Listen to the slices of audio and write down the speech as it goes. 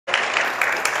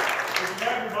If you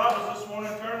have your Bibles this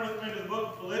morning, turn with me to the book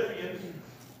of Philippians.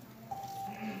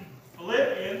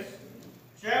 Philippians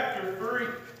chapter 3.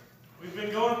 We've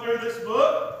been going through this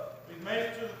book. We've made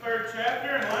it to the 3rd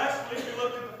chapter, and last week we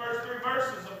looked at the first 3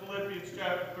 verses of Philippians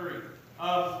chapter 3.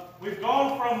 We've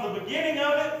gone from the beginning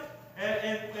of it,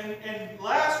 and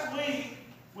last week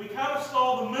we kind of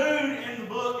saw the mood in the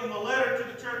book, in the letter to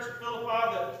the church at Philippi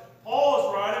that Paul is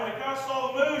writing. We kind of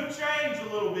saw the mood change a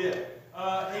little bit.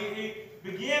 He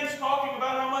begins talking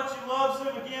about how much he loves them.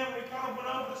 Again, we kind of went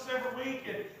over this every week,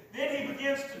 and then he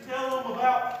begins to tell them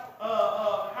about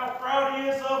how proud he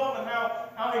is of them, and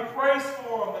how he prays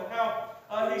for them, and how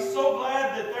he's so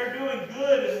glad that they're doing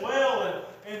good and well,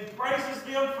 and praises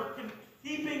them for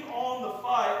keeping on the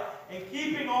fight and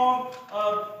keeping on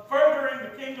furthering the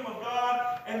kingdom of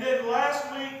God. And then last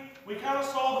week, we kind of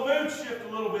saw the mood shift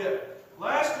a little bit.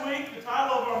 Last week, the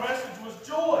title of our message was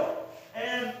Joy.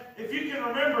 And if you can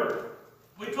remember,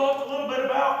 we talked a little bit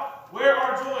about where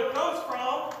our joy comes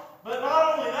from, but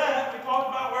not only that, we talked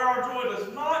about where our joy does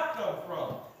not come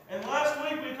from. And last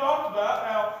week we talked about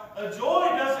how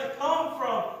joy doesn't come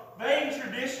from vain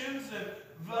traditions, and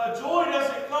joy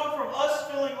doesn't come from us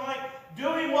feeling like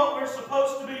doing what we're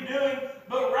supposed to be doing,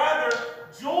 but rather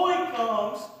joy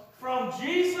comes from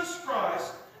Jesus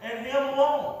Christ and Him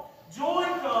alone. Joy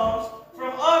comes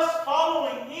from us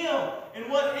following Him and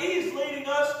what He's leading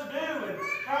us to do, and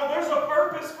how there's a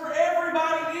purpose for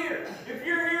everybody here. If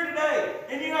you're here today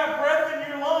and you have breath in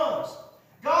your lungs,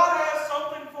 God has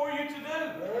something for you to do.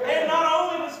 And not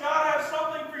only does God have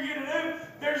something for you to do,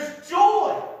 there's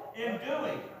joy in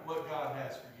doing what God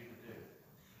has for you to do.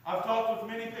 I've talked with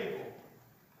many people.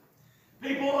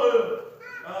 People who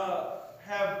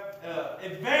have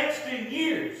advanced in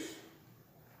years.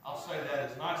 I'll say that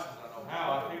as nice as I know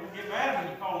how. People get mad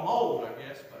when you call them old, I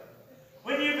guess. But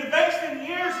when you've advanced in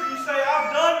years and you say,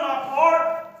 I've done my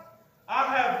part, I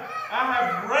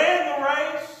have ran the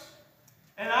race,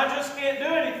 and I just can't do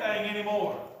anything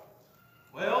anymore.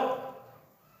 Well,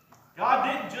 God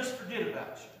didn't just forget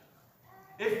about you.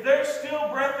 If there's still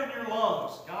breath in your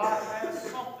lungs, God has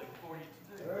something for you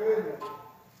to do.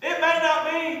 It may not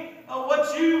be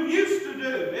what you used to do.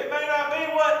 It may not be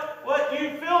what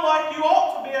you feel like you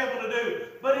ought to be able to do.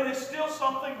 But it is still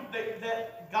something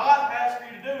that God has for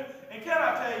you to do. And can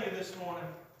I tell you this morning,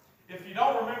 if you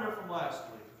don't remember from last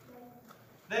week,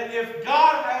 that if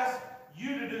God has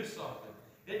you to do something,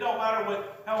 it don't matter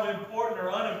how important or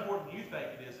unimportant you think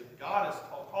it is. If God is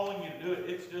calling you to do it,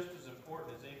 it's just as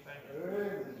important as anything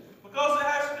else. Because it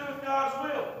has to do with God's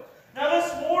will. Now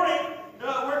this morning,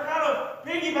 we're kind of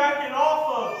piggybacking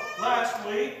off of last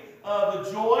week, the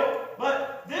joy.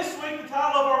 But this week, the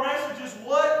title of our message is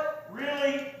What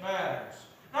Really Matters.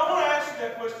 Now I want to ask you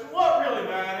that question. What really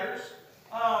matters?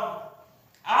 I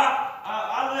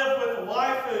live with a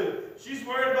wife who, she's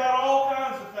worried about all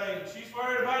kinds of things. She's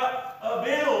worried about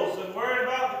bills, and worried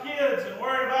about the kids, and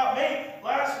worried about me.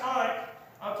 Last night,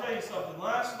 I'll tell you something.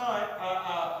 Last night,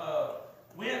 I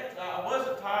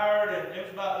wasn't tired, and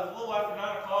it was a little after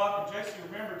 9 o'clock, and Jessie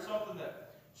remembered something that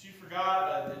she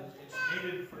forgot and she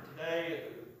needed for today,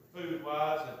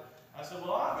 food-wise. And I said,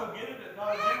 well, I'll go get it at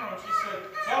Dollar General. And she said,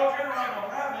 Dollar General ain't going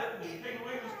to have it, and Piggly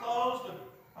Wiggly was closed. And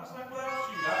I was like, well,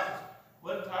 shoot, I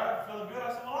wasn't tired, feeling good.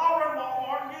 I said, well, I'll run to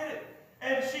Walmart and get it.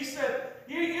 And she said,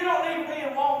 you don't need to be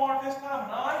in Walmart this time of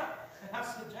night. And I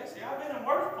said, Jessie, I've been in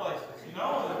worse places,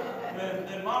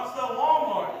 than Monticello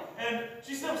Walmart. And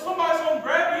she said, well, somebody's going to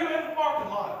grab you in the parking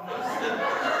lot. And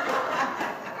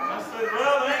I said,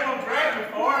 well, they ain't going to drag me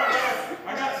for it.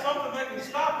 I got something that can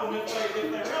stop them if they're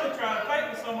really trying to take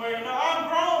me somewhere. I'm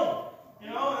grown. And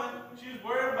she was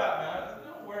worried about me. I said,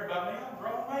 don't worry about me. I'm a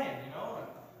grown man,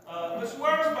 but she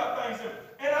worries about things.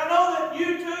 And I know that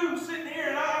you too, sitting here,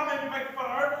 and I may be making fun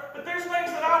of her, but there's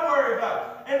things that I worry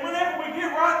about. And whenever we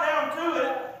get right down to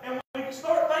it, and we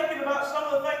start thinking about some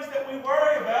of the things that we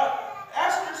worry about,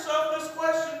 ask yourself this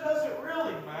question: does it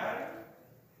really matter?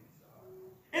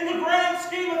 In the grand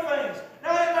scheme of things.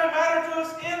 Now, it may matter to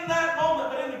us in that moment,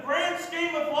 but in the grand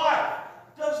scheme of life,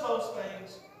 does those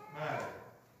things matter?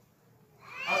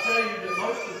 I'll tell you that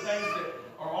most of the things that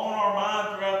are on our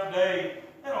mind throughout the day,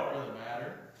 they don't really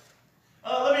matter.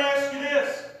 Let me ask you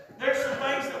this. There's some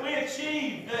things that we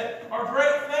achieve that are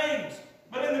great things,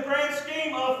 but in the grand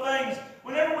scheme of things,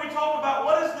 whenever we talk about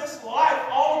what is this life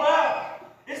all about,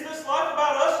 is this life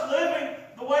about us living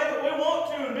the way that we want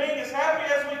to and being as happy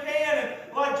as we can, and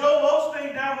like Joel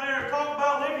Osteen down there talk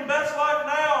about live your best life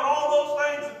now and all those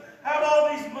things, and have all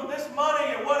this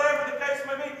money or whatever the case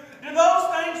may be? Do those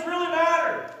things really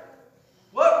matter?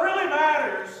 What really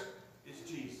matters is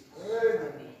Jesus.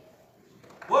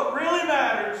 What really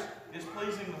matters is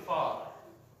pleasing the Father.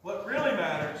 What really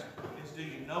matters is, do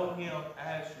you know Him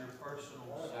as your personal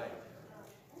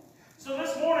Savior? So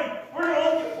this morning, we're going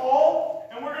to look at Paul,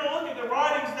 and we're going to look at the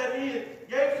writings that he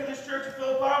gave to this church of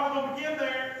Philippi. We're going to begin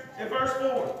there in verse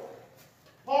 4.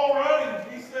 Paul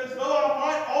writing, he says, though I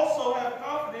might also have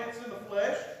confidence in the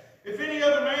flesh, if any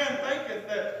other man thinketh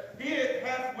that he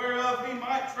hath whereof he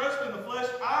might trust in the flesh,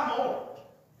 I more.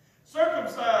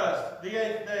 Circumcised the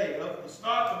 8th day of the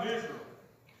stock of Israel,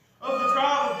 of the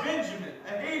tribe of Benjamin,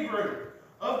 a Hebrew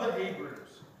of the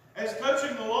Hebrews, as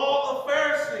touching the law of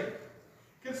Pharisee,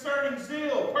 concerning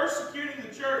zeal, persecuting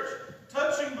the church,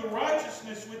 touching the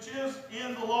righteousness which is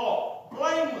in the law,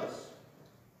 blameless.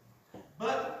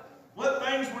 But what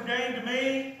things were gained to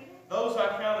me, those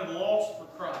I counted loss for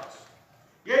Christ.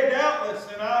 Yea, doubtless,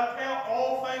 and I count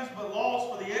all things but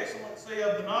loss for the excellency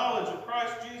of the knowledge of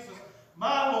Christ Jesus,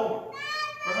 my Lord,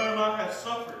 for whom I have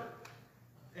suffered,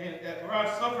 and where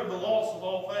I suffered the loss of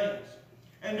all things,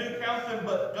 and do count them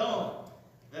but dung,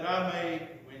 that I may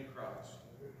win Christ.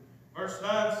 Verse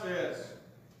 9 says,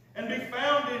 and be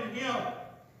found in Him,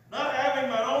 not having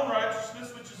my own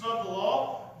righteousness which is of the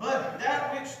law, but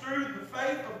that which through the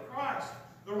faith of Christ,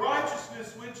 the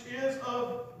righteousness which is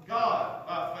of God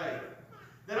by faith,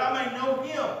 that I may know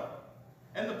Him,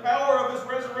 and the power of His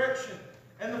resurrection,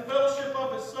 and the fellowship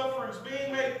of His sufferings,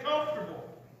 being made conformable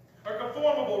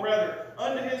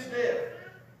unto His death,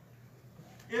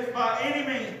 if by any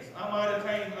means I might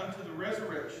attain unto the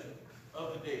resurrection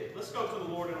of the dead. Let's go to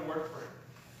the Lord in a word of prayer.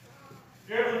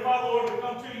 Dear Heavenly Father, Lord, we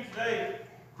come to you today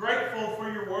grateful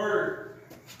for your word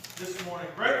this morning.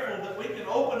 Grateful that we can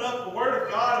open up the Word of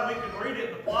God and we can read it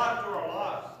and apply it to our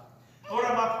lives. Lord,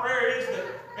 my prayer is that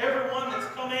everyone that's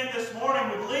come in this morning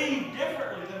would leave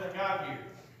differently than they got here.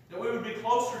 That we would be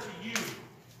closer to you.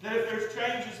 That if there's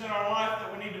changes in our life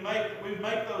that we need to make, that we would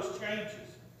make those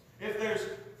changes. If there's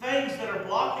things that are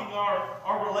blocking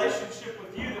our relationship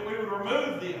with you, that we would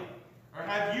remove them or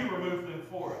have you remove them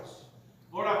for us.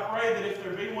 Lord, I pray that if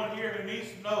there be one here who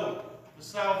needs to know the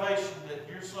salvation that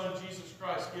your Son Jesus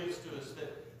Christ gives to us,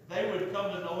 that they would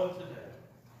come to know Him today,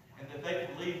 and that they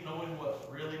could leave knowing what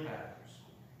really matters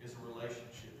is a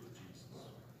relationship with Jesus.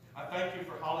 I thank you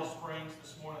for Holly Springs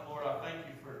this morning, Lord. I thank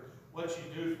you for what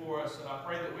you do for us, and I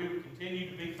pray that we would continue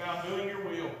to be found doing your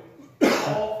will in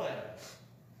all things,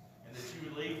 and that you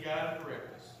would lead, guide, and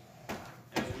direct us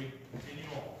as we continue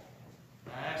on.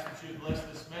 And I ask that you would bless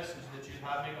this message, that you'd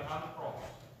hide me behind the cross.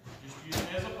 Just use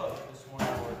me as a puppet this morning,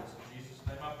 Lord. In Jesus'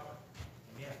 name I pray.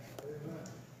 Amen.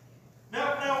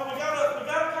 Now we gotta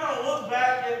kind of look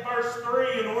back at verse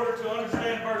 3 in order to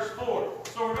understand verse 4.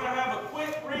 So we're going to have a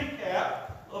quick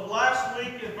recap of last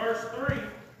week in verse 3.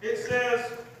 It says,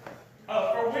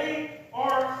 for we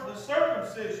are the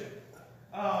circumcision.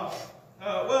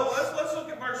 Well, let's look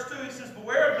at verse 2. He says,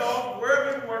 beware of dogs, beware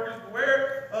of evil workers,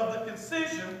 beware of the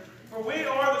concision. For we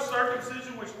are the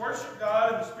circumcision which worship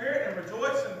God in the Spirit and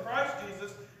rejoice in Christ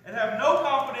Jesus and have no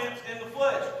confidence in the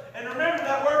flesh. And remember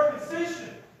that word concision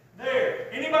there.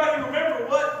 Anybody remember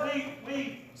what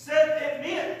we said it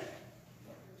meant?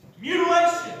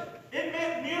 Mutilation. It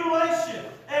meant mutilation.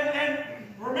 And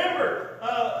remember,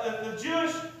 the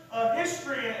Jewish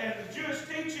history and the Jewish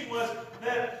teaching was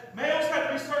that males had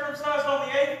to be circumcised on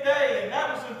the 8th day, and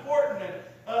that was important.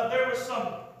 And there was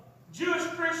some Jewish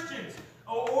Christians,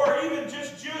 or even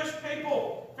just Jewish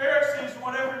people, Pharisees,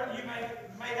 whatever you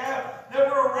may have, that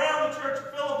were around the church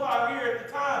of Philippi here at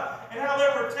the time, and how they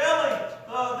were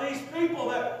telling these people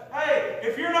that, hey,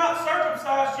 if you're not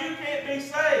circumcised, you can't be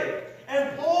saved.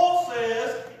 And Paul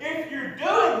says, if you're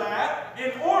doing that,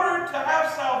 in order to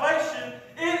have salvation,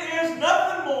 it is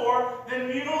nothing more than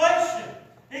mutilation.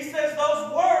 He says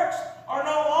those works are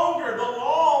no longer the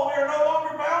law. We are no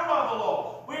longer bound by the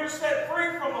law. We are set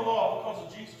free from the law because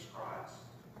of Jesus Christ.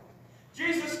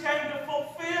 Jesus came to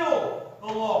fulfill the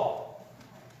law.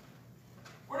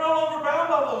 We're no longer bound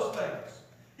by those things.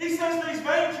 He says these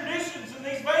vain traditions and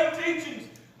these vain teachings,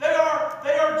 they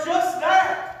are just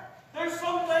that. There's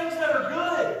some things that are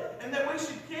good and that we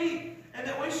should keep and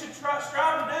that we should strive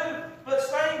to do, but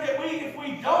saying that if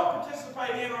we don't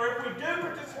participate in, or if we do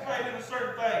participate in a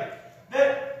certain thing,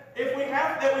 that we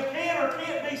can or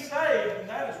can't be saved, and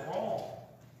that is wrong.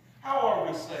 How are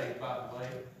we saved, by the way?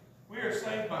 We are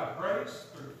saved by grace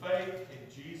through faith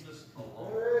in Jesus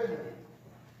alone.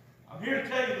 I'm here to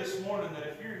tell you this morning that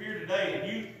if you're here today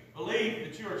and you believe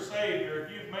that you are saved, or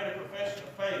if you've made a profession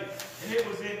of faith, and it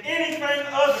was in anything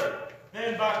other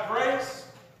than by grace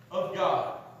of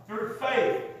God, through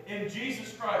faith in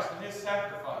Jesus Christ and His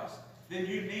sacrifice, then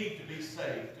you need to be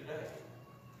saved today.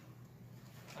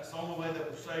 That's the only way that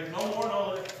we're saved. No more,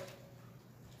 no less.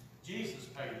 Jesus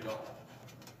paid it all.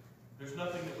 There's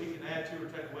nothing that we can add to or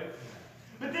take away from that.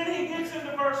 But then he gets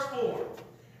into verse 4.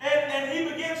 And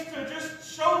he begins to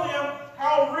just show them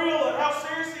how real and how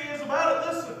serious he is about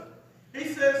it. Listen,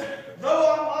 he says,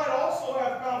 though I might also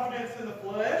have confidence in the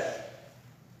flesh,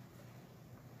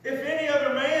 if any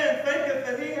other man thinketh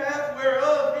that he hath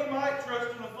whereof he might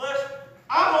trust in the flesh,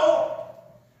 I won't.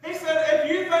 He said,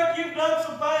 if you think you've done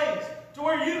some things to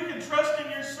where you can trust in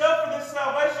yourself for this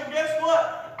salvation, guess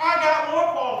what? I got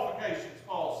more qualifications,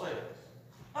 Paul says.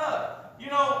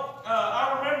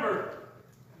 I remember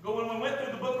when we went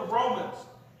through the book of Romans,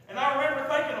 and I remember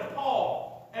thinking of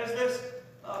Paul as this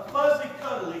fuzzy,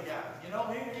 cuddly guy.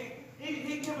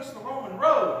 He gave us the Roman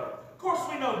road. Of course,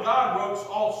 we know God wrote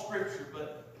all Scripture,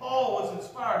 but Paul was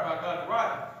inspired by God to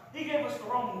write it. He gave us the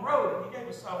Roman road, and he gave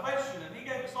us salvation, and he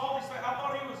gave us all these things. I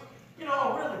thought he was,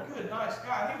 a really good, nice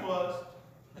guy. He was.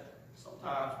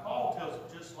 Sometimes Paul tells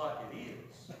it just like it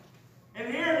is.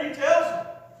 And here he tells them,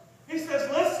 he says,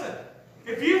 listen,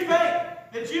 if you think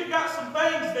that you've got some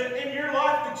things that in your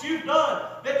life that you've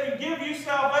done that can give you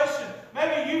salvation,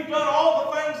 maybe you've done all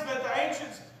the things that the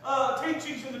ancient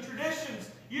teachings and the traditions,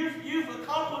 you've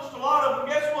accomplished a lot of them.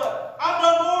 Guess what? I've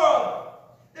done more of them.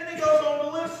 Then he goes on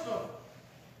to list them.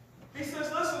 He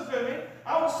says, listen to me,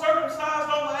 I was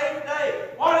circumcised on the 8th day.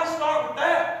 Why did he start with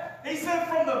that? He said,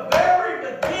 from the very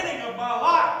beginning of my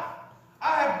life,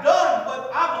 I have done what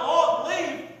I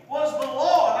believe was the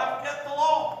law, and I've kept the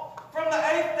law. From the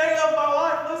 8th day of my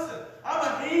life, listen, I'm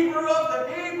a Hebrew of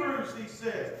the Hebrews, he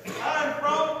says. I am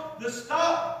from the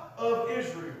stock of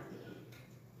Israel.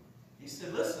 He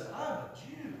said, listen, I'm a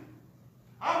Jew.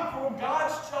 I'm from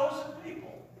God's chosen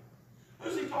people.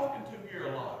 Who's he talking to here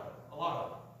a lot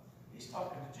of? He's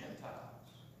talking to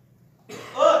Gentiles.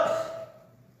 Us.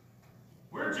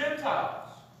 We're Gentiles.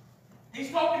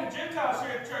 He's talking to Gentiles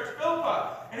here at Church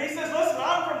Philippi. And he says, listen,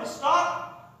 I'm from the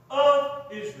stock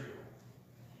of Israel.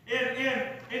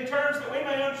 In terms that we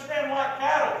may understand like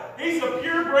cattle, he's the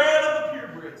purebred of the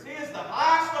purebreds. He is the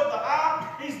highest of the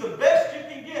high. He's the best you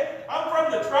can get. I'm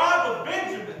from the tribe of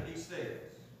Benjamin, he says.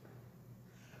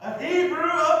 A Hebrew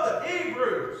of the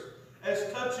Hebrews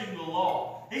as touching the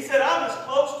law. He said, I'm as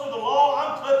close to the law,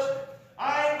 I'm touching it.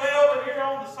 I ain't way over here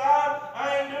on the side.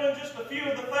 I ain't doing just a few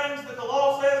of the things that the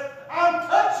law says. I'm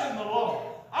touching the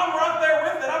law. I'm right there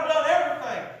with it. I've done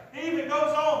everything. He even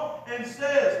goes on and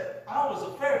says, I was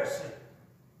a Pharisee.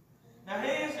 Now,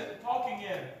 he isn't talking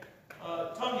in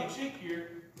tongue-in-cheek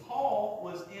here. Paul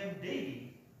was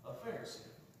indeed a Pharisee.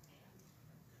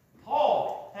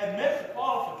 Paul had met the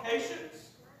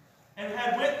qualifications and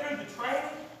had went through the training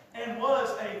and was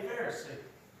a Pharisee.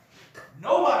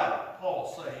 Nobody,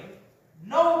 Paul's saying,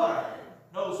 nobody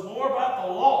knows more about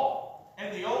the law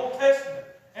and the Old Testament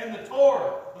and the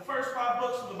Torah, the first 5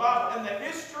 books of the Bible, and the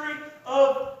history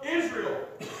of Israel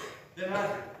than I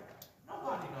do.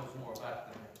 Nobody knows more about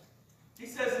it than me. He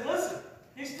says, and listen,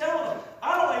 he's telling them,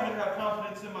 I don't even have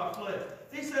confidence in my flesh.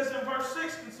 He says in verse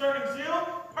 6, concerning zeal,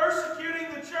 persecuting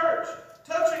the church,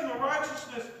 touching the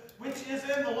righteousness which is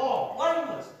in the law,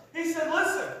 blameless. He said,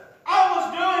 listen, I was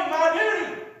doing my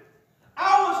duty.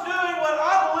 I was doing what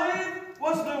I believed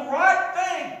was the right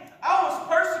thing. I was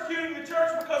persecuting the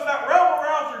church because that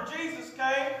rebel-rouser Jesus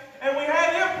came and we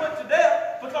had him put to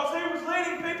death because he was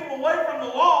leading people away from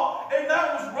the law, and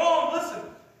that was wrong. Listen,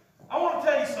 I want to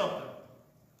tell you something.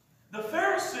 The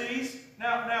Pharisees,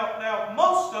 now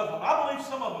most of them, I believe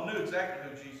some of them knew exactly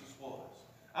who Jesus was.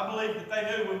 I believe that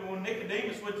they knew when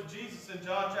Nicodemus went to Jesus in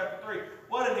John chapter 3.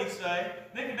 What did he say?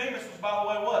 Nicodemus was, by the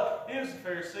way, what? He was a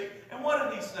Pharisee. And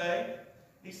what did he say?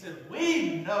 He said,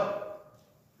 we know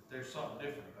that there's something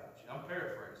different about you. I'm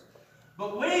paraphrasing.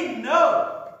 But we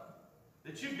know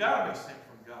that you've got to be sent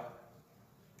from God.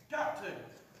 Got to.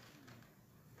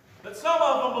 But some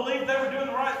of them believed they were doing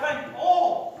the right thing.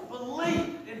 Paul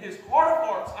believed in his heart of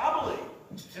hearts, I believe,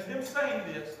 in him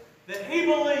saying this, that he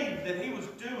believed that he was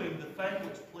doing the thing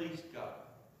which pleased God.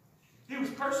 He was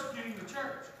persecuting the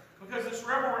church because this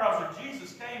rebel-rouser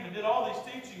Jesus came and did all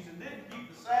these teachings and didn't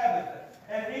keep the Sabbath.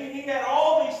 And he had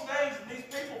all these things and these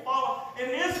people followed. In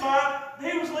his mind,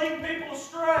 he was leading people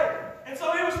astray. And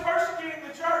so he was persecuting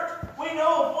the church. We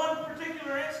know of one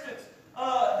particular instance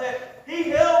that he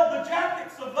held the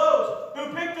jackets of those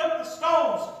who picked up the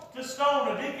stones to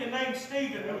stone a deacon named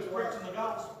Stephen who was preaching the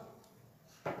gospel.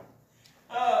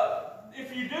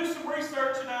 If you do some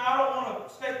research, and I don't want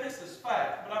to state this as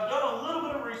fact, but I've done a little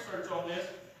bit of research on this,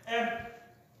 and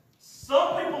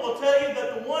some people will tell you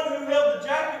that the one who held the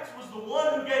jackets was the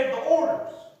one who gave the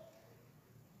orders.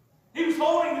 He was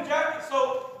holding the jackets,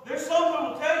 so there's some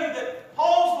who will tell you that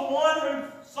Paul's the one who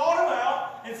sought him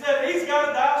out and said he's got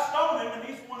to die, stone him, and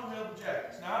he's the one who held the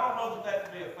jackets. Now, I don't know that that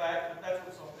to be a fact, but that's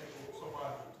what some people will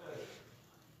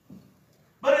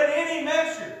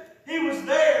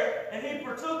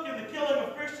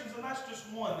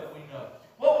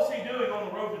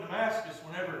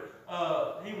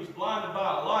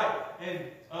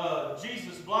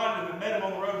found him and met him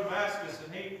on the road to Damascus,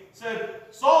 and he said,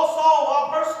 Saul, Saul,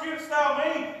 why persecutest thou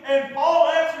me? And Paul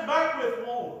answered back with,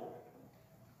 Lord.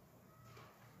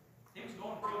 He was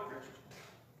going to kill Christians.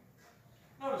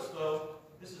 Notice, though,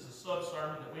 this is a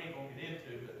sub-sermon that we ain't going to get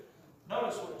into, but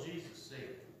notice what Jesus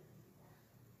said.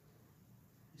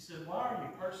 He said, why are you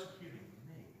persecuting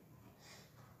me?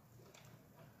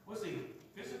 Was he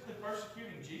physically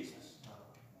persecuting Jesus? No.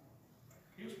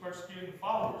 He was persecuting the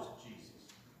followers of Jesus.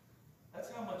 That's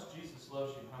how much Jesus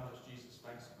loves you and how much Jesus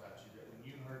thinks about you, that when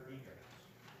you hurt, he hurts.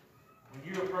 When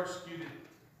you are persecuted,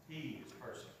 he is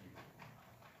persecuted.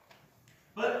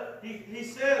 But he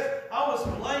says, I was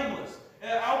blameless.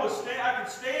 I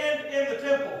could stand in the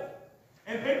temple,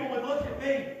 and people would look at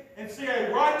me and see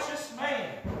a righteous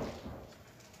man.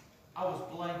 I was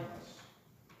blameless.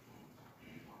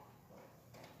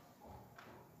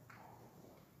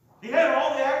 He had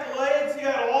all the accolades, he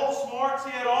had all the smarts, he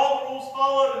had all the rules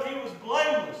followed, and he was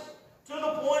blameless, to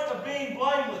the point of being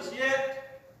blameless.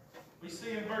 Yet, we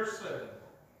see in verse 7,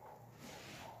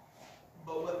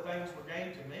 but what things were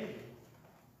gained to me,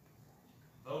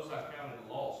 those I counted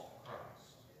lost for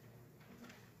Christ.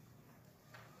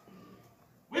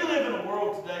 We live in a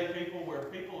world today, people, where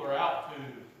people are out to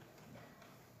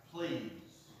please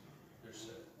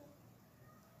themselves.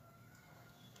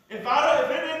 If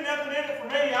there isn't nothing in it for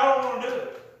me, I don't want to do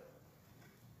it.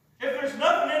 If there's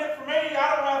nothing in it for me,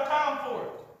 I don't have time for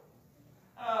it.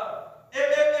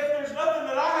 If there's nothing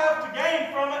that I have to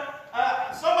gain from it,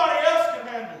 somebody else can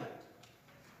handle it.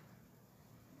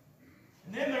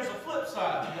 And then there's a flip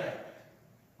side today.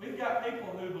 We've got people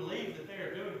who believe that they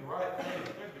are doing the right thing,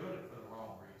 but they're doing it for the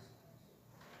wrong reasons.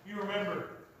 You remember,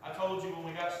 I told you when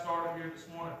we got started here this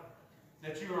morning,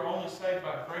 that you are only saved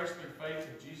by grace through faith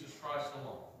in Jesus Christ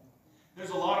alone.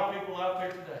 There's a lot of people out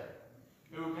there today,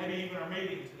 who maybe even are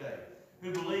meeting today,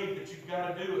 who believe that you've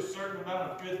got to do a certain amount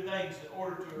of good things in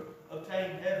order to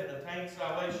obtain heaven, obtain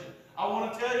salvation. I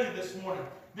want to tell you this morning,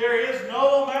 there is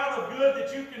no amount of good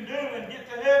that you can do and get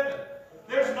to heaven.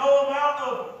 There's no amount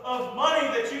of money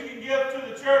that you can give to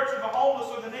the church or the homeless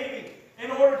or the needy in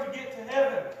order to get to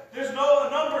heaven. There's no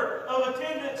number of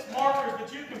attendance markers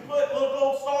that you can put, little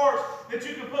gold stars that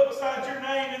you can put beside your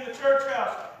name in the church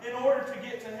house in order to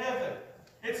get to heaven.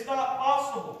 It's not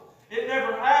possible. It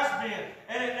never has been,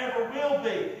 and it never will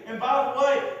be. And by the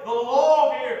way, the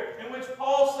law here, in which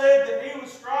Paul said that he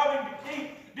was striving to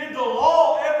keep, did the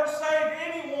law ever save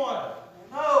anyone?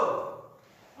 No.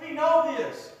 We know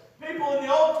this. People in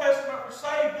the Old Testament were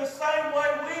saved the same way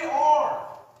we are.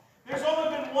 There's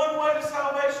only been one way to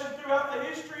salvation throughout the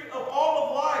history of all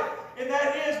of life, and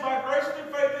that is by grace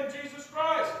through faith in Jesus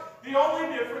Christ. The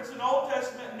only difference in Old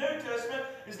Testament and New Testament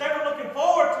is they were looking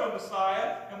forward to a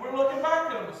Messiah, and we're looking back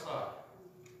at a Messiah.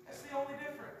 That's the only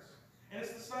difference. And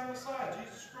it's the same Messiah,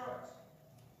 Jesus Christ.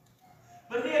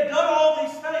 But he had done all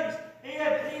these things. He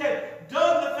had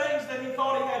done the things that he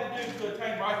thought he had to do to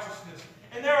attain righteousness.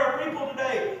 And there are people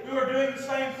today who are doing the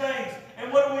same things.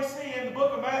 And what do we see in the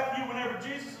book of Matthew whenever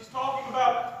Jesus is talking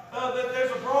about that there's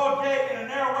a broad gate and a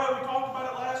narrow way? We talked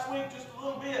about it last week just a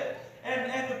little bit.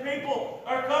 And the people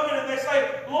are coming and they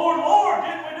say, Lord, Lord,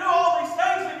 didn't we do all these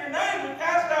things in your name? We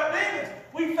cast out demons.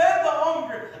 We fed the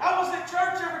hungry. I was at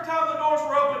church every time the doors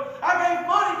were open. I gave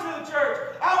money to the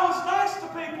church. I was nice to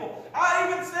people.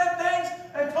 I even said things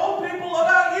and told people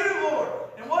about you, Lord.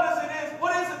 And what is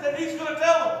it that he's going to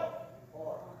tell them?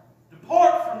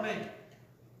 Depart from me,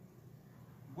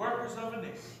 workers of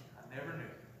iniquity. I never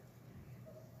knew.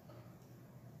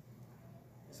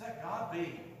 Is that God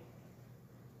being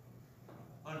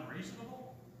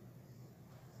unreasonable?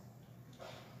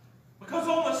 Because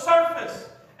on the surface,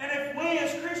 and if we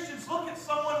as Christians look at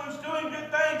someone who's doing good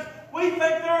things, we think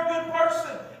they're a good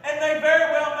person, and they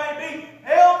very well may be.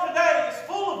 Hell today is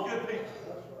full of good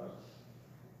people.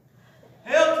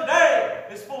 Hell today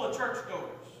is full of churchgoers.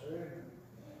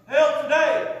 Hell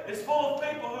today is full of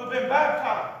people who have been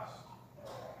baptized.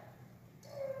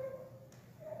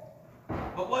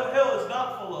 But what hell is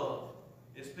not full of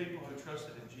is people who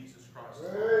trusted in Jesus Christ.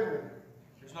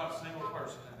 There's not a single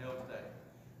person in hell today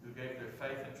who gave their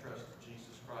faith and trust to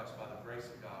Jesus Christ by the grace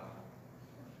of God.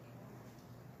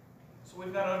 So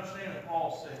we've got to understand what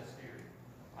Paul says here.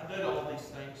 I did all these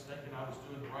things thinking I was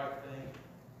doing the right thing.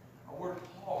 I worked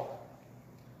hard.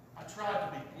 I tried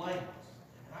to be blameless,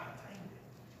 and I attained it.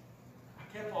 I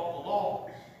kept all the laws.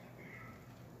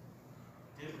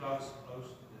 Did what I was supposed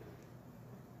to do.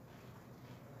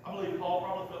 I believe Paul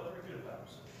probably felt pretty good about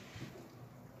himself.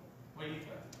 What do you think?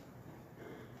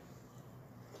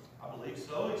 I believe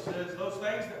so. He says those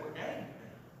things that were gained.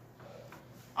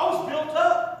 I was built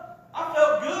up. I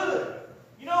felt good.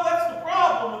 You know, that's the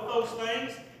problem with those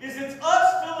things, is it's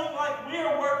us feeling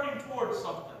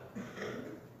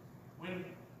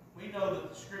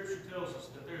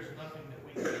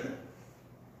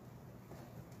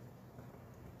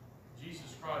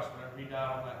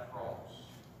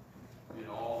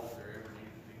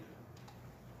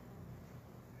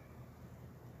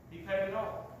paid it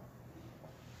all.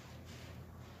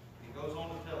 He goes on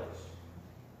to tell us,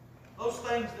 those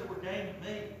things that were gained to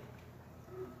me,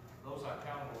 those I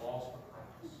counted a loss for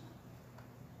Christ.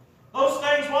 Those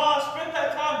things, while I spent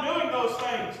that time doing those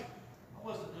things, I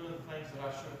wasn't doing the things that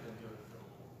I should have been doing for the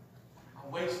Lord. I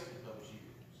wasted those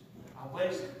years. I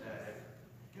wasted that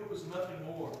effort. It was nothing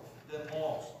more than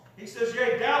loss. He says,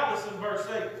 yea, doubtless in verse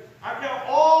 8, I count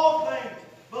all things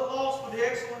but loss for the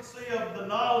excellency of the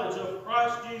knowledge of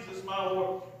Christ Jesus my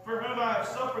Lord, for whom I have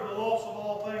suffered the loss of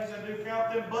all things, and do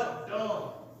count them but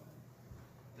dung,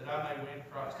 that I may win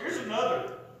Christ. Here's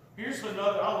another,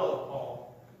 I love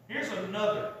Paul. Here's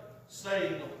another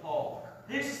saying of Paul.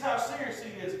 This is how serious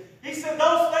he is. He said,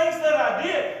 those things that I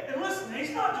did, and listen,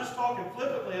 he's not just talking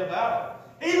flippantly about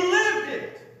it. He lived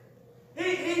it.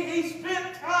 He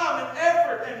spent time and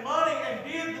effort and money and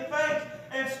did the things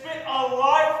and spent a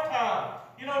lifetime.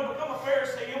 You know, to become a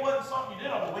Pharisee, it wasn't something you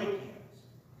did on the weekends.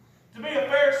 To be a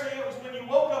Pharisee, it was when you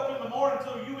woke up in the morning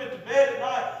until you went to bed at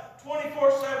night,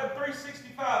 24/7,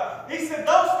 365. He said,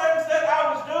 those things that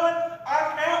I was doing,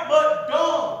 I count but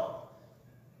dung.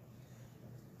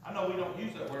 I know we don't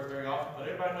use that word very often, but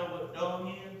everybody know what dung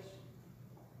is?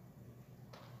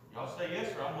 Y'all say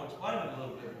yes, sir. I'm going to explain it a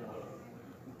little bit more.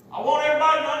 I want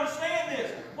everybody to understand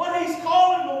this. What he's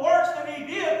calling the works that he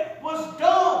did was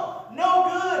dung, no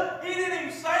good. He didn't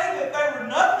even say that they were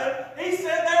nothing. He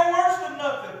said they were worse than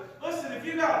nothing. Listen, if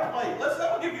you got a plate,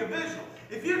 I'll give you a visual.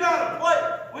 If you got a plate,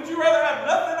 would you rather have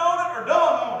nothing on it or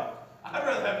dung on it? I'd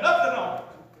rather have nothing on it.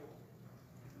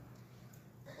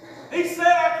 He said,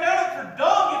 I count it for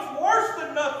dung. It's worse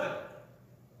than nothing.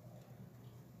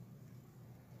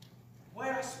 The way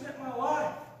I spent my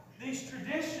life, these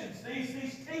traditions,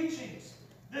 these teachings,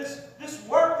 this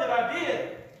work that I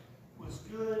did was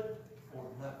good for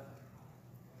nothing.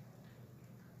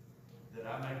 That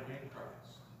I may win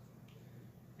Christ.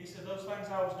 He said, those things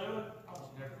I was doing, I was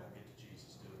never going to get to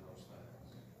Jesus doing those things.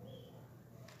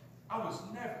 I was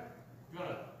never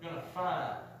going to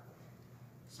find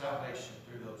salvation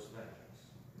through those things.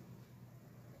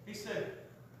 He said,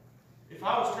 if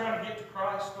I was trying to get to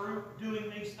Christ through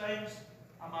doing these things,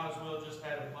 I might as well just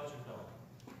have a bunch of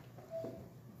dung.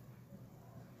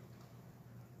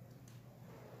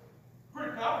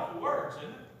 Pretty powerful words, isn't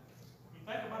it? You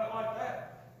think about it like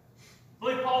that. I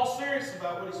believe Paul's serious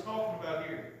about what he's talking about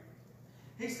here.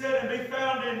 He said, and be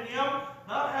found in him,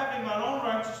 not having my own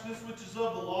righteousness, which is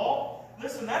of the law.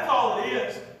 Listen, that's all it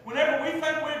is. Whenever we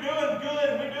think we're doing good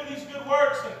and we do these good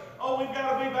works, and we've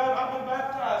got to be I've been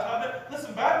baptized.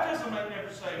 Listen, baptism ain't never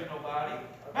saved nobody.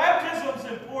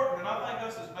 Baptism's important, and I think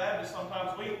us as Baptists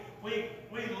sometimes we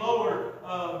lower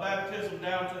baptism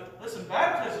down to. Listen,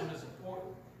 baptism is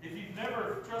important. If you've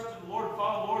never trusted the Lord and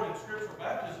followed the Lord in scriptural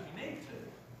baptism, you need to.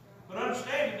 But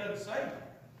understand, it doesn't save you.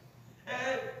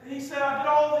 And he said, I did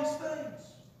all these things.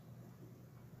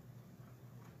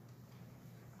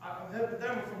 They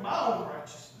were for my own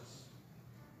righteousness,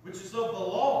 which is of the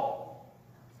law.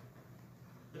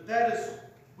 But that is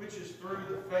which is through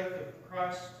the faith of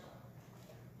Christ,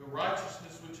 the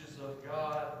righteousness which is of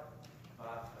God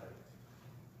by faith.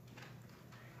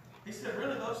 He said,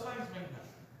 really, those things mean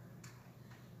nothing.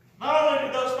 Not only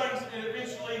did those things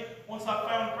eventually, once I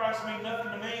found Christ, mean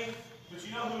nothing to me, but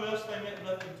you know who else they meant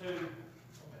nothing to? They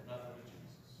meant nothing to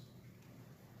Jesus.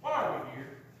 Why are we here?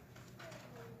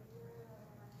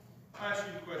 I'll ask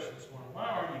you a question this morning. Why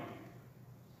are you here?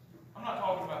 I'm not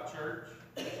talking about church,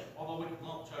 although we can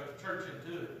lump church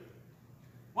into it.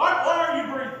 Why are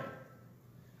you breathing?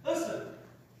 Listen,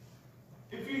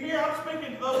 if you're here, I'm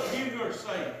speaking to those of you who are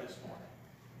saved this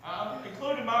morning,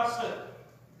 including myself.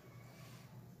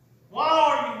 Why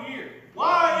are you here?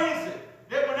 Why is it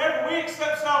that whenever we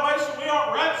accept salvation, we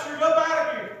aren't raptured up out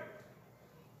of here?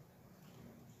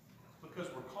 It's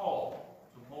because we're called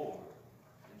to more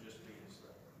than just being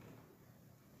saved.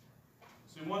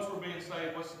 See, once we're being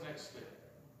saved, what's the next step?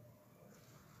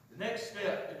 The next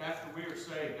step, and after we are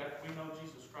saved, after we know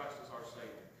Jesus Christ as our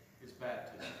Savior, is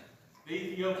baptism. The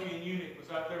Ethiopian eunuch was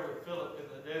out there with Philip in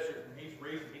the desert, and he's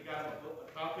reading. He got him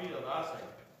a copy of Isaiah.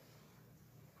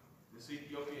 This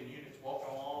Ethiopian eunuch's walking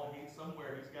along, and he's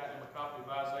got him a copy of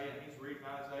Isaiah, and he's reading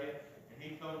Isaiah, and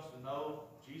he comes to know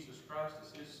Jesus Christ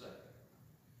as his Savior.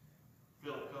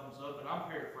 Philip comes up, and I'm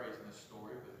paraphrasing this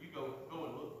story, but you go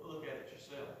and look at it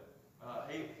yourself.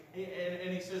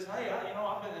 And he says, hey, I've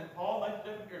been in Paul,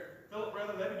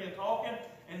 Philip, they begin talking,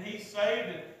 and he's saved,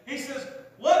 and he says,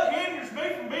 what hinders me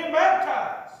from being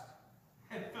baptized?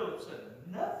 And Philip said,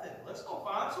 nothing. Let's go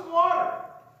find some water.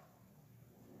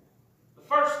 The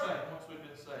first thing, once we've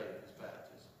been saved, is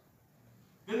baptism.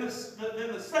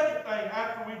 Then the second thing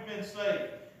after we've been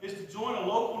saved is to join a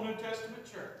local New Testament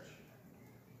church.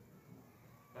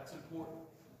 That's important.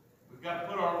 We've got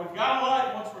a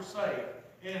light once we're saved.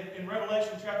 In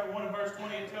Revelation chapter 1 and verse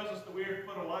 20, it tells us that we are to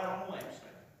put a light on the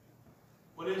lampstand.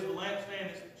 What is the lampstand?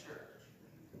 It's the church.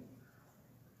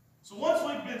 So once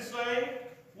we've been saved,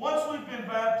 once we've been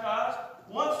baptized,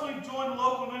 once we've joined the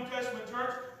local New Testament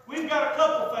church, we've got a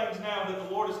couple things now that the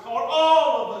Lord has called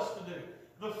all of us to do.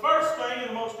 The first thing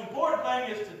and the most important thing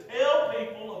is to tell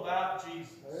people about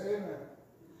Jesus. Amen.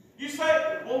 You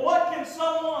say, well, what can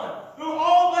someone who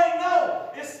all they know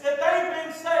is that they've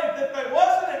been saved, that they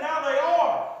wasn't and now they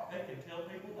are, they can tell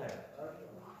people that.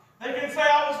 They can say,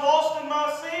 I was lost in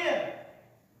my sin.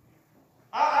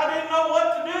 I didn't know what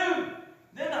to do.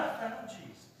 Then I found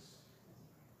Jesus.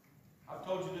 I've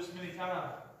told you this many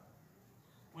times.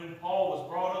 When Paul was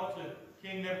brought up to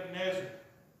King Nebuchadnezzar,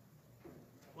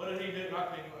 what did he do?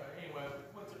 Not King, anyway,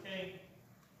 what's a king?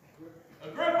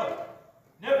 Agrippa.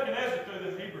 Nebuchadnezzar threw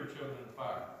the Hebrew children in the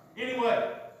fire.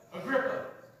 Anyway, Agrippa.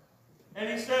 And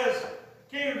he says,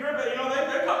 King Agrippa, you know,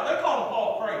 they're calling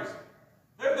Paul crazy.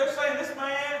 They're saying this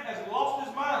man has lost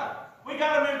his mind. We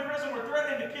got him in prison. We're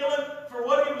threatening to kill him for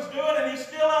what he was doing, and he's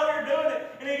still out here doing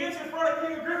it. And he gets in front of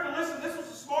King Agrippa. Listen, this was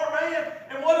a smart man.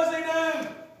 And what does he do?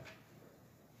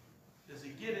 Does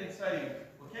he get in and say,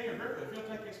 well, King Agrippa, if you'll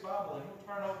take this Bible and you'll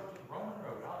turn over to the Roman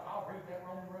road, I'll read that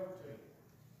Roman road to you.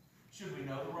 Should we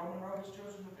know the Roman road is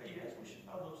chosen of God? Yes, we should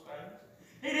know those things.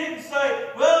 He didn't say,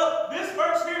 well, this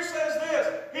verse here says this.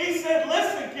 He said,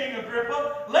 listen, King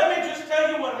Agrippa, let me just tell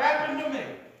you what happened to me.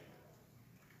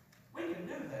 We can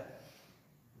do that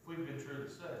if we've been truly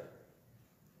saved.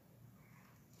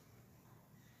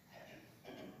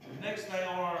 The next thing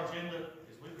on our agenda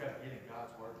is we've got to get in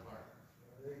God's Word and learn.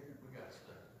 We've got to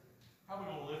study. How are we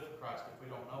going to live for Christ if we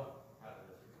don't know how to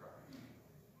live for Christ?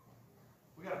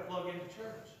 We've got to plug into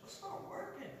church. Let's start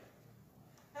working.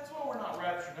 That's why we're not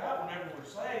raptured out whenever we're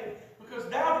saved, because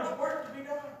now there's work to be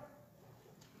done.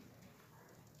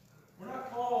 We're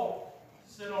not called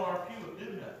to sit on our pew and do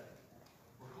nothing.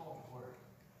 We're called to work.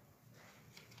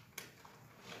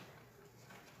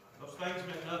 Those things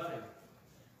meant nothing.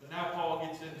 But now Paul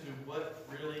gets into what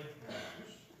really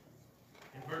matters.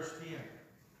 In verse 10,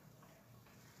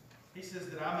 he says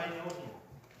that I may know him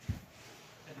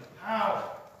and the power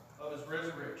of his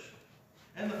resurrection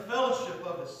and the fellowship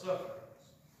of his sufferings,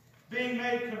 being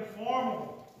made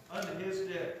conformable unto his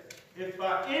death, if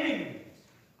by any means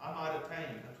I might attain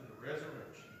unto the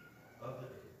resurrection of the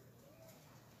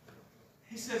dead.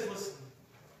 He says, listen,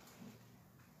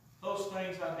 those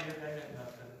things I did, they meant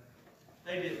nothing.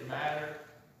 They didn't matter.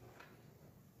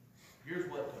 Here's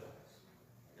what does.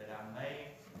 That I may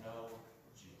know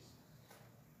Jesus.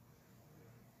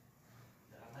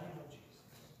 That I may know Jesus.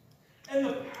 And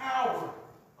the power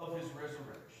of his resurrection.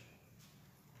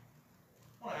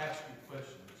 I want to ask you a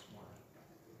question this morning.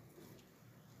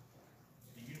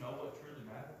 Do you know what truly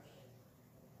matters?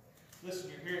 Listen,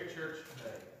 you're here at church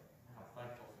today, and I'm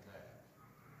thankful for that.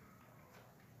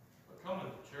 But coming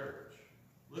to church,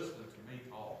 listening to me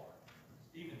talk,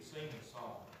 even singing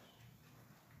songs,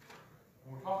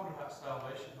 when we're talking about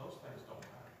salvation, those things don't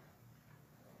matter.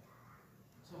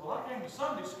 So, well, I came to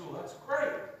Sunday school, that's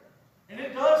great. And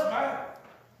it does matter.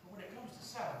 But when it comes to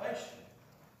salvation,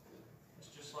 it's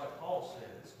just like Paul said,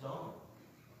 it's dumb.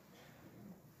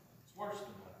 It's worse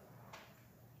than that.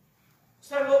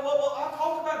 Say, well, I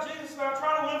talked about Jesus and I'm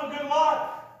trying to live a good life.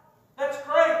 That's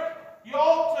great. You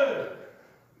ought to.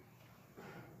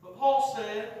 But Paul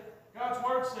said, God's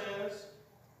Word says,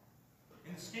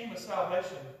 in the scheme of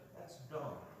salvation, that's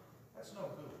dumb. That's no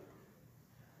good.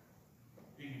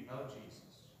 Do you know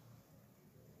Jesus?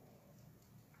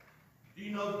 Do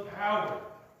you know the power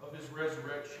of his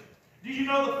resurrection? Do you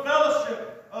know the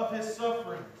fellowship of his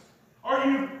sufferings? Are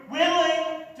you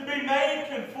willing to be made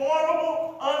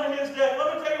conformable unto his death?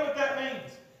 Let me tell you what that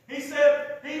means. He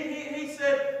said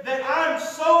that I'm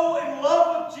so in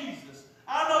love with Jesus.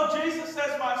 I know Jesus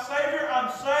as my Savior.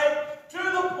 I'm saved to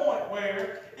the point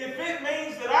where if it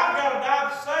means that I've got to die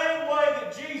the same way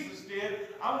that Jesus did,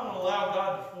 I'm going to allow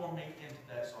God to form me into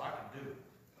that so I can do it.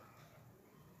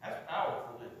 That's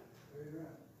powerful, isn't it? Amen.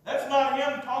 That's not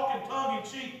him talking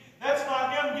tongue-in-cheek. That's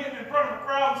not him getting in front of a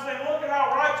crowd and saying, look at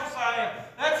how righteous I am.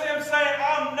 That's him saying,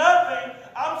 I'm nothing.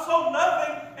 I'm so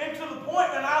nothing, and to the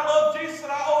point, and I love Jesus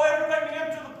and I owe everything to him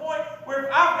to the point where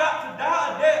if I've got to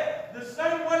die a death the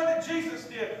same way that Jesus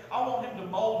did, I want him to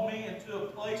mold me into a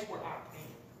place where I can.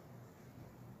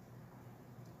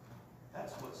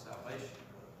 That's what salvation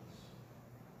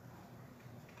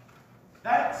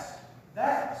does.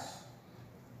 That's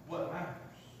what matters.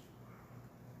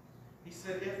 He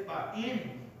said, if by any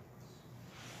means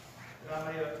that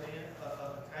I may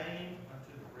attain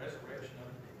unto the resurrection of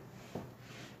the dead.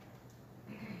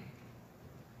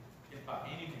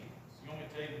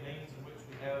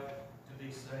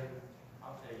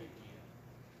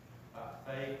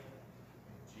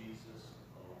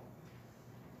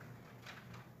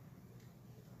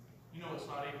 You know, it's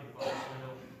not even the self.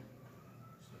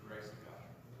 It's the grace of God.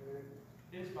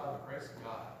 It is by the grace of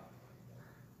God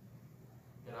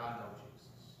that I know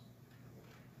Jesus.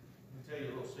 Let me tell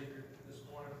you a little secret this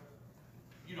morning.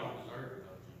 You don't deserve to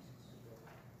know Jesus.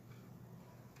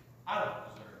 I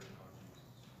don't deserve to know Jesus.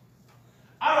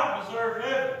 I don't deserve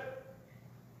heaven.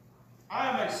 I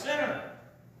am a sinner.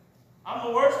 I'm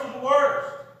the worst of the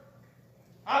worst.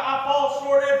 I fall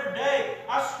short every day.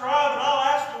 I strive and I'll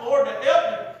ask the Lord to help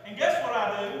me. And guess what I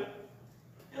do?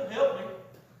 He'll help me.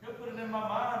 He'll put it in my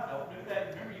mind. Don't do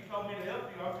that. Remember, you told me to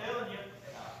help you. I'm telling you.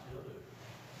 And I still do.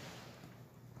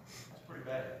 That's pretty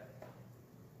bad.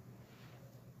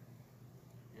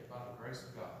 Yet by the grace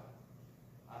of God,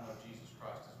 I know Jesus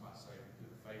Christ is my Savior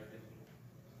through the faith in Him.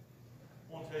 I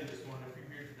want to tell you this morning, if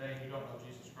you're here today and you don't know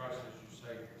Jesus Christ as your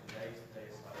Savior, today is the day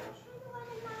of salvation.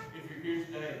 If you're here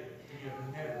today and you have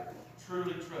never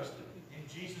truly trusted in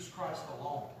Jesus Christ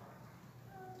alone,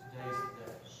 today is the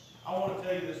day. I want to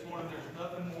tell you this morning, there's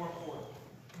nothing more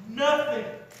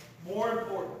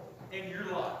important in your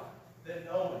life than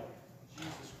knowing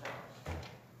Jesus Christ.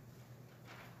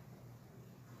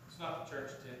 It's not the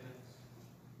church attendance.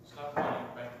 It's not the money in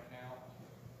your bank account.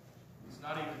 It's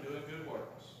not even doing good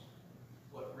works.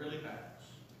 What really matters,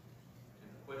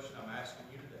 and the question I'm asking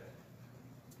you today,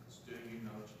 is do you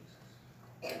know Jesus?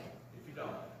 If you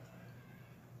don't,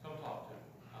 come talk to me.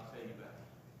 I'll tell you about it.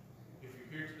 If you're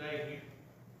here today and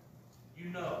you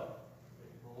know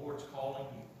that the Lord's calling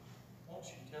you, won't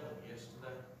you tell Him yes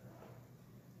today?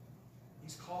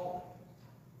 He's calling.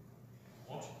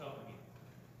 Won't you come to Him?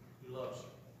 He loves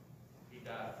you. He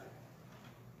died for you.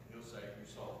 And He'll save your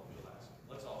soul if you'll ask Him.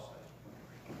 Let's all say it.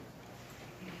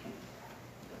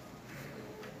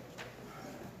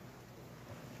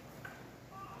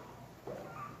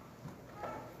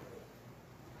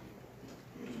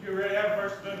 Get ready to have a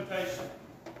verse of invitation.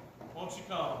 Won't you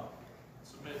come and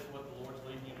submit to what the Lord's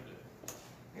leading you to do?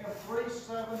 Hymn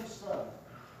 377.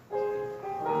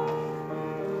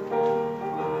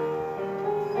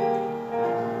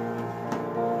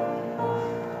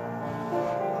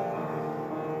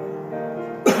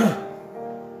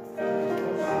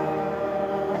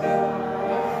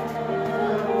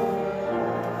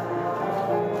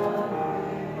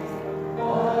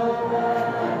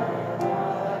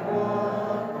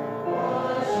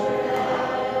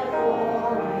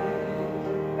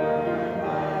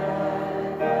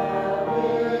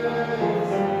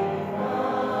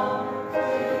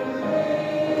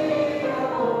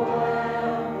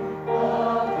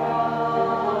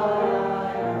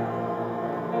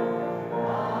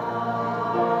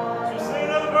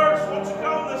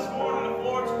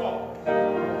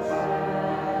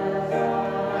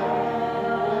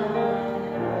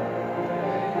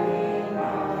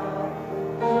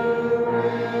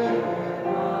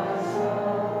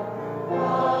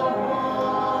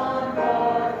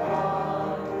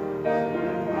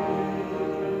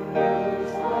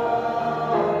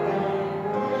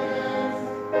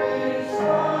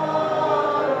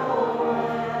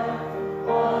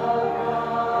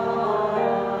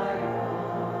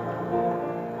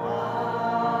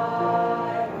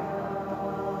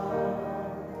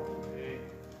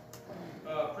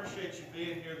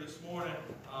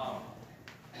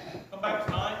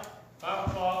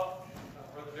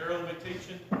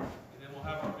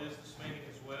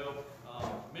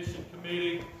 Mission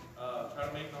committee, try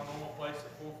to meet in our normal place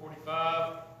at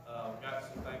 4:45. We've got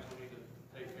some things we need to